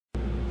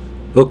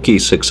Okay,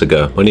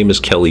 Siksika, my name is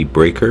Kelly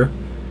Breaker.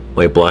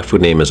 My Blackfoot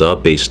name is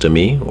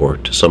Bassano, or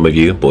to some of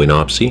you,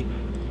 Boynopsy.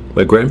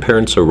 My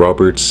grandparents are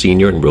Robert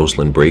Sr. and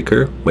Rosalind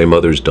Breaker. My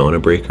mother's Donna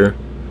Breaker.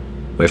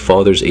 My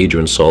father's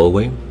Adrian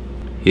Soloway.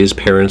 His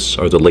parents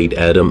are the late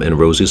Adam and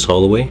Rosie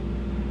Soloway.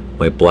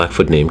 My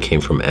Blackfoot name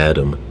came from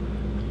Adam.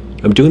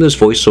 I'm doing this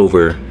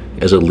voiceover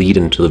as a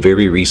lead-in to the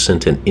very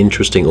recent and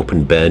interesting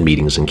open band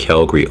meetings in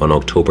Calgary on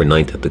October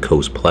 9th at the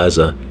Coast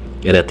Plaza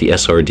and at the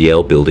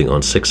SRDL building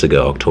on Siksika,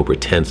 October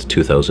 10th,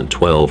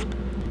 2012.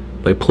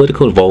 My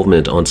political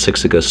involvement on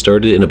Siksika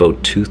started in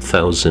about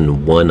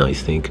 2001, I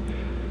think,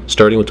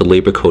 starting with the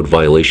labor code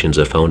violations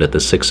I found at the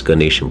Siksika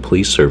Nation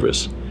Police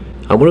Service.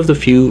 I'm one of the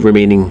few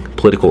remaining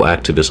political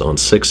activists on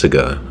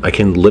Siksika. I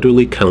can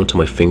literally count on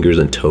my fingers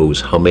and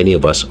toes how many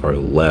of us are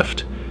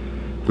left.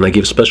 And I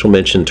give special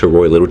mention to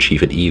Roy Little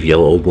Chief and Eve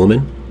Yellow Old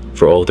Woman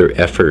for all their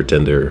effort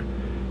and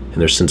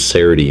their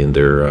sincerity and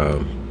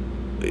their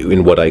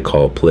in what I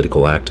call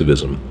political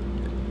activism.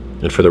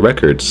 And for the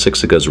record,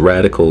 Siksika's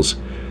radicals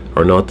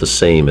are not the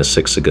same as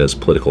Siksika's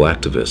political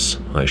activists.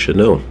 I should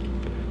know.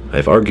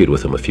 I've argued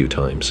with them a few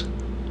times.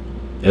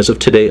 As of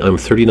today, I'm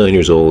 39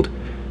 years old,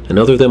 and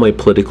other than my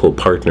political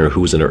partner who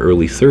was in her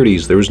early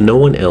 30s, there was no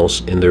one else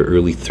in their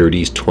early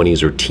 30s,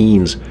 20s, or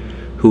teens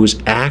who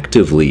was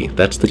actively,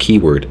 that's the key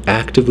word,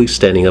 actively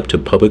standing up to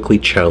publicly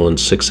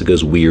challenge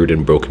Siksika's weird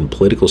and broken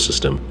political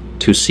system,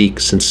 to seek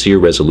sincere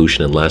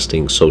resolution and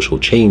lasting social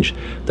change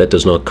that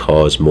does not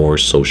cause more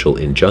social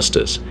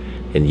injustice.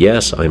 And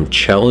yes, I'm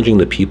challenging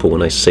the people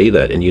when I say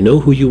that, and you know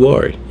who you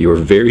are. You are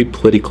very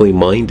politically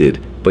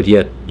minded, but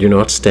yet you're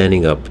not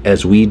standing up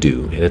as we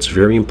do, and it's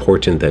very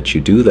important that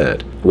you do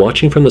that.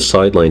 Watching from the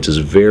sidelines is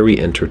very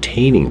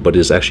entertaining, but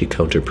is actually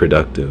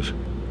counterproductive.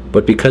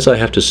 But because I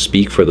have to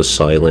speak for the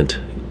silent,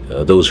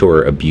 those who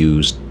are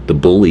abused, the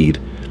bullied,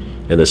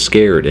 and the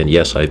scared, and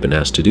yes, I've been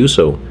asked to do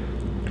so,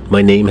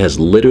 my name has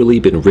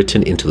literally been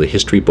written into the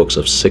history books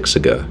of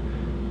Siksika.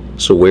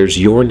 So where's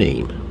your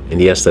name?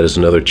 And yes, that is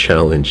another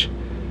challenge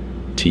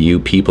to you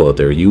people out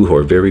there, you who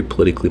are very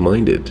politically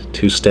minded,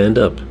 to stand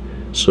up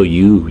so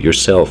you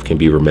yourself can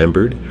be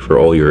remembered for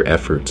all your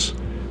efforts,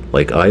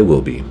 like I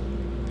will be.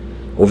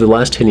 Over the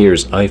last 10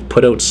 years, I've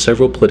put out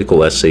several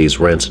political essays,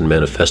 rants, and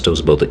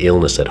manifestos about the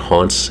illness that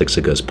haunts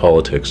Siksika's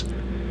politics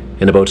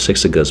and about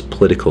Siksika's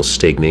political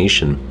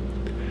stagnation.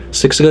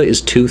 Siksika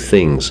is two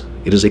things.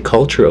 It is a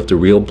culture of the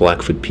real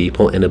Blackfoot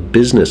people and a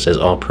business as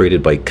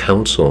operated by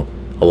council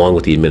along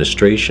with the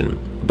administration.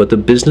 But the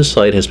business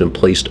side has been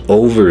placed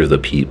over the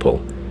people.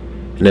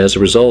 And as a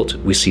result,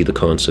 we see the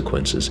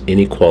consequences: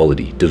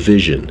 inequality,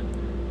 division,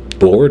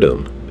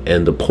 boredom,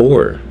 and the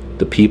poor,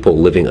 the people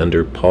living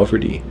under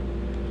poverty.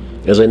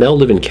 As I now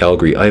live in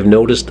Calgary, I have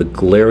noticed the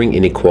glaring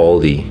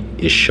inequality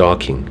is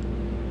shocking.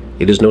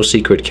 It is no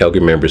secret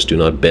Calgary members do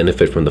not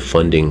benefit from the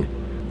funding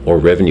or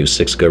revenue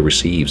Siksika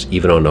receives,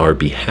 even on our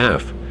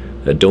behalf.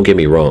 Don't get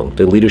me wrong,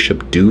 the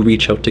leadership do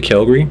reach out to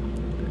Calgary,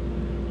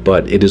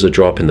 but it is a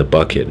drop in the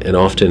bucket and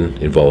often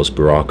involves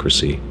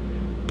bureaucracy.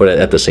 But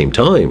at the same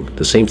time,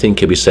 the same thing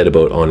can be said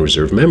about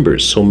on-reserve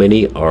members. So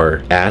many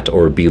are at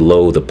or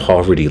below the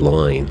poverty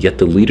line, yet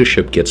the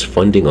leadership gets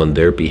funding on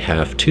their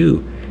behalf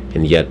too,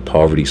 and yet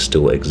poverty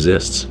still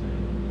exists.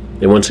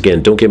 And once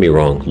again, don't get me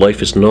wrong,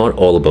 life is not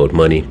all about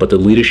money, but the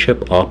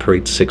leadership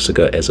operates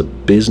Siksika as a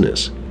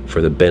business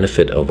for the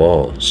benefit of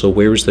all. So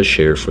where is the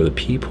share for the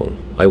people?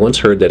 I once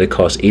heard that it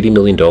costs $80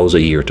 million a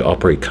year to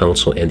operate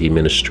council and the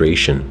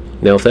administration.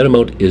 Now, if that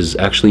amount is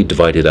actually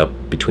divided up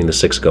between the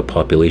Siksika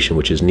population,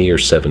 which is near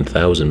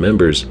 7,000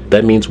 members,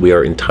 that means we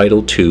are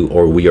entitled to,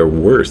 or we are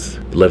worth,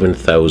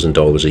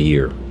 $11,000 a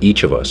year,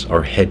 each of us,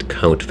 our head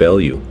count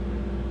value.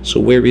 So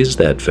where is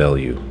that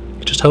value?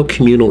 Just how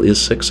communal is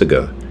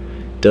Siksika?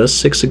 Does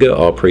Siksika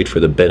operate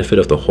for the benefit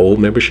of the whole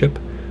membership,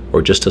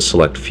 or just a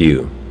select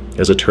few?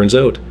 As it turns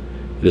out,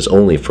 it is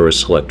only for a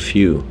select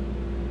few.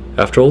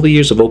 After all the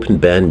years of open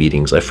band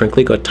meetings, I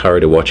frankly got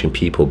tired of watching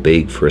people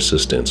beg for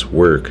assistance,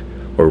 work,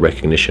 or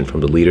recognition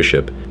from the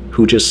leadership,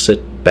 who just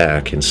sit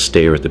back and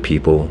stare at the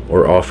people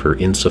or offer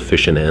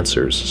insufficient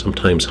answers,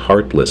 sometimes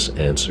heartless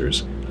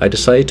answers. I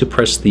decided to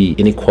press the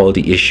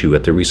inequality issue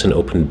at the recent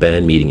open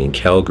band meeting in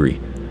Calgary.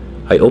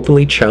 I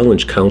openly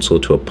challenged council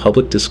to a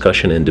public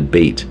discussion and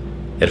debate,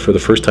 and for the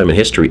first time in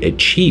history, a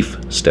chief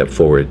stepped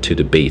forward to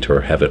debate or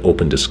have an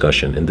open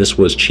discussion, and this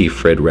was Chief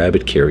Fred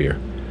Rabbit Carrier.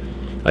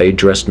 I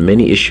addressed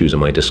many issues in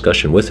my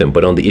discussion with him,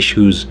 but on the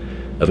issues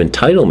of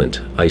entitlement,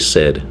 I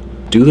said,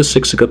 do the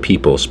Siksika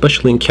people,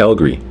 especially in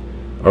Calgary,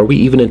 are we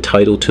even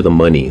entitled to the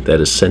money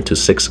that is sent to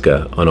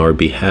Siksika on our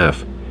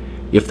behalf?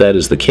 If that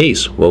is the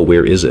case, well,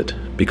 where is it?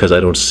 Because I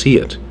don't see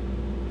it.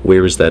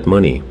 Where is that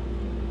money?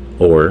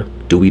 Or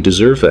do we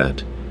deserve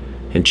that?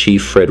 And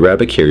Chief Fred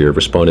Rabbit Carrier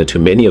responded to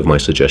many of my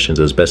suggestions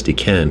as best he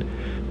can,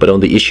 but on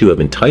the issue of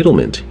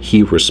entitlement,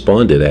 he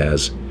responded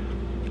as,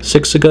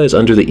 Siksika is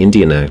under the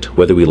Indian Act,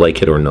 whether we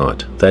like it or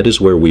not. That is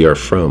where we are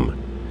from.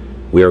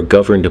 We are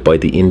governed by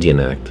the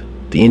Indian Act.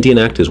 The Indian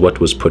Act is what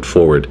was put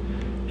forward,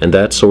 and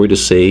that's sorry to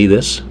say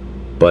this,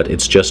 but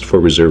it's just for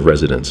reserve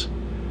residents.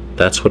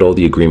 That's what all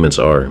the agreements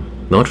are.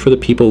 not for the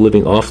people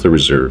living off the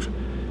reserve.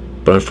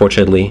 But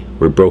unfortunately,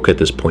 we're broke at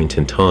this point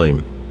in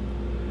time.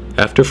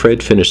 After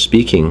Fred finished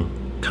speaking,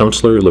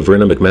 Councillor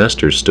Laverna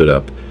McMaster stood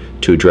up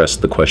to address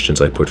the questions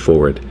I put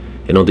forward.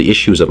 And on the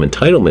issues of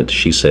entitlement,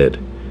 she said,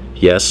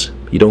 "Yes,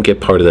 you don't get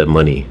part of that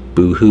money.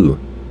 Boo-hoo.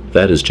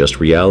 That is just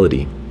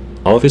reality."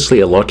 Obviously,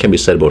 a lot can be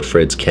said about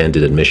Fred's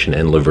candid admission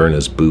and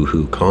Laverna's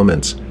boo-hoo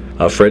comments.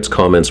 Fred's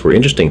comments were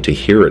interesting to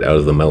hear it out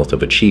of the mouth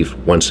of a chief,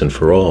 once and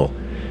for all.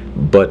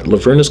 But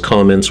Laverna's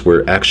comments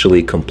were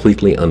actually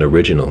completely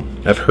unoriginal.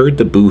 I've heard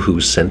the boo-hoo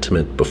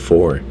sentiment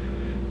before.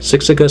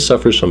 Siksika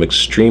suffers from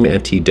extreme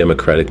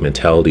anti-democratic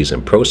mentalities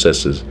and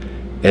processes,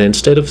 and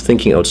instead of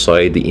thinking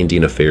outside the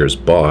Indian Affairs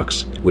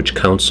box, which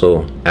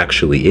Council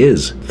actually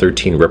is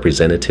 13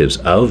 representatives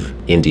of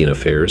Indian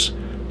Affairs,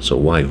 so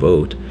why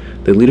vote?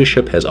 The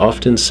leadership has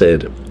often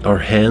said, our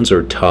hands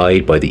are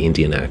tied by the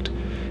Indian Act.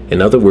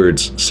 In other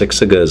words,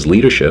 Siksika's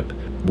leadership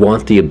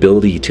want the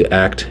ability to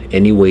act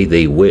any way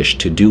they wish,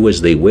 to do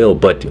as they will,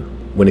 but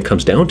when it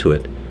comes down to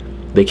it,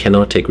 they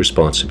cannot take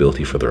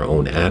responsibility for their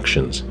own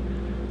actions.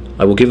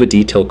 I will give a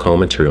detailed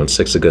commentary on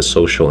Siksika's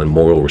social and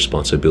moral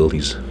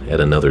responsibilities at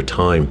another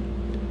time.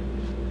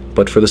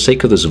 But for the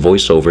sake of this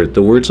voiceover,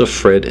 the words of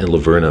Fred and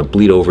Laverna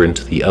bleed over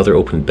into the other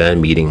open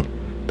band meeting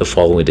the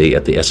following day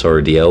at the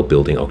SRDL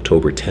building,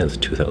 October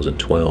 10th,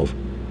 2012.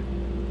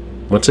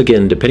 Once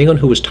again, depending on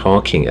who was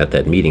talking at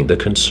that meeting, the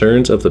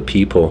concerns of the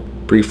people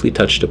briefly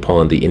touched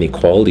upon the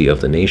inequality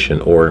of the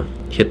nation, or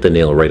hit the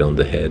nail right on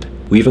the head.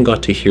 We even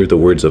got to hear the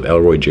words of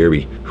Elroy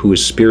Jerry, who is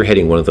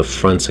spearheading one of the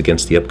fronts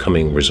against the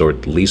upcoming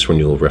resort lease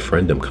renewal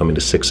referendum coming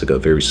to Siksika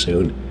very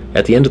soon.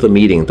 At the end of the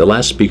meeting, the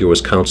last speaker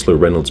was Councillor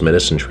Reynolds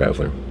Medicine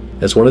Traveller.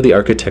 As one of the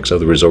architects of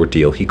the resort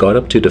deal, he got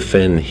up to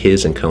defend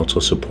his and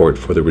Council's support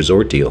for the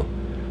resort deal.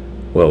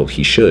 Well,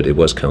 he should. It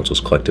was Council's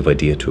collective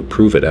idea to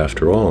approve it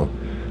after all.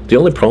 The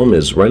only problem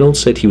is Reynolds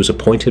said he was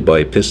appointed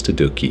by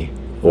Pistaduki,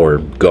 or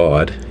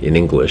God in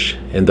English,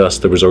 and thus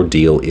the resort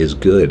deal is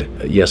good.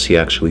 Yes, he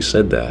actually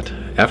said that.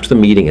 After the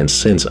meeting and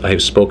since, I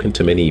have spoken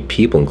to many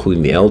people,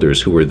 including the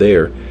elders who were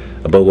there,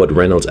 about what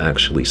Reynolds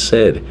actually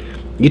said.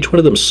 Each one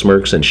of them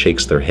smirks and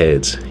shakes their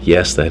heads.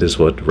 Yes, that is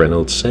what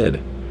Reynolds said.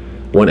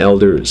 One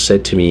elder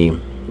said to me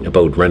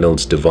about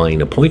Reynolds'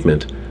 divine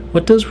appointment,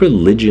 "What does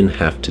religion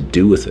have to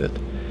do with it?"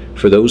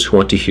 For those who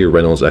want to hear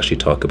Reynolds actually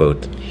talk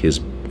about his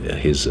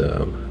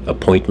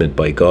appointment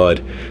by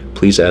God,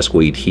 please ask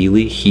Wade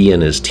Healy. He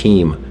and his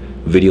team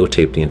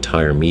videotaped the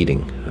entire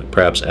meeting.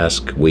 Perhaps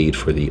ask Wade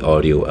for the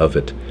audio of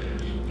it.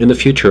 In the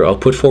future, I'll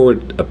put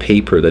forward a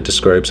paper that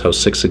describes how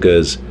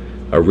Siksika's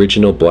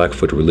original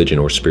Blackfoot religion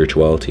or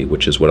spirituality,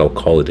 which is what I'll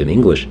call it in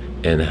English,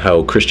 and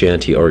how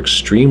Christianity are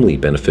extremely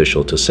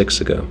beneficial to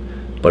Siksika.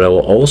 But I will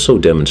also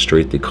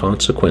demonstrate the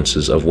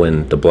consequences of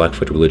when the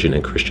Blackfoot religion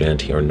and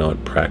Christianity are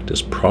not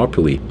practiced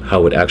properly,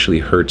 how it actually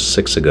hurts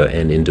Siksika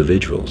and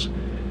individuals.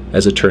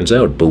 As it turns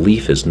out,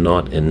 belief is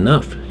not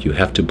enough. You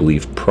have to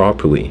believe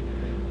properly.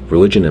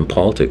 Religion and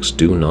politics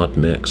do not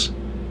mix.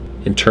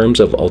 In terms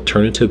of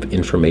alternative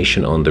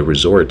information on the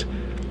resort,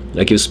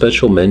 I give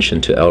special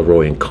mention to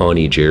Elroy and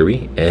Connie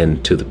Jerry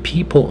and to the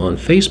people on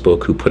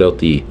Facebook who put out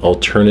the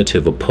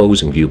alternative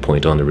opposing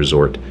viewpoint on the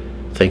resort.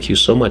 Thank you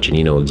so much, and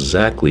you know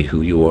exactly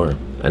who you are.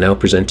 I now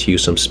present to you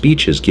some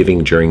speeches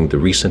given during the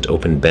recent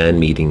open band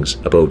meetings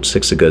about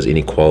Siksika's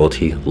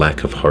inequality,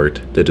 lack of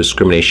heart, the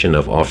discrimination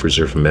of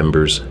off-reserve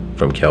members,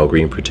 from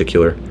Calgary in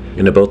particular,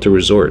 and about the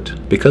resort.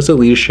 Because the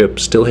leadership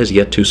still has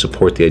yet to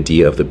support the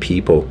idea of the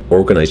people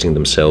organizing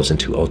themselves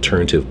into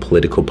alternative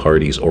political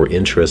parties or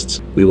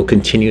interests, we will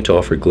continue to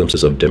offer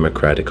glimpses of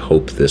democratic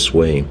hope this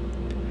way.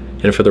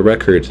 And for the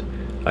record,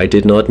 I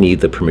did not need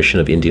the permission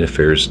of Indian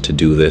Affairs to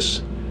do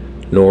this,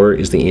 nor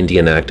is the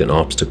Indian Act an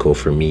obstacle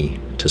for me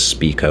to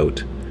speak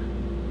out.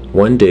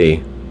 One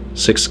day,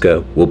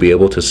 Siksika will be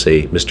able to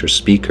say, Mr.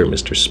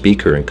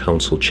 Speaker in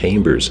council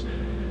chambers.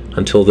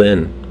 Until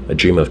then, a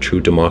dream of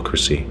true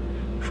democracy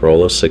for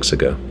all of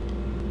Siksika.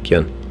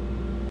 Kian.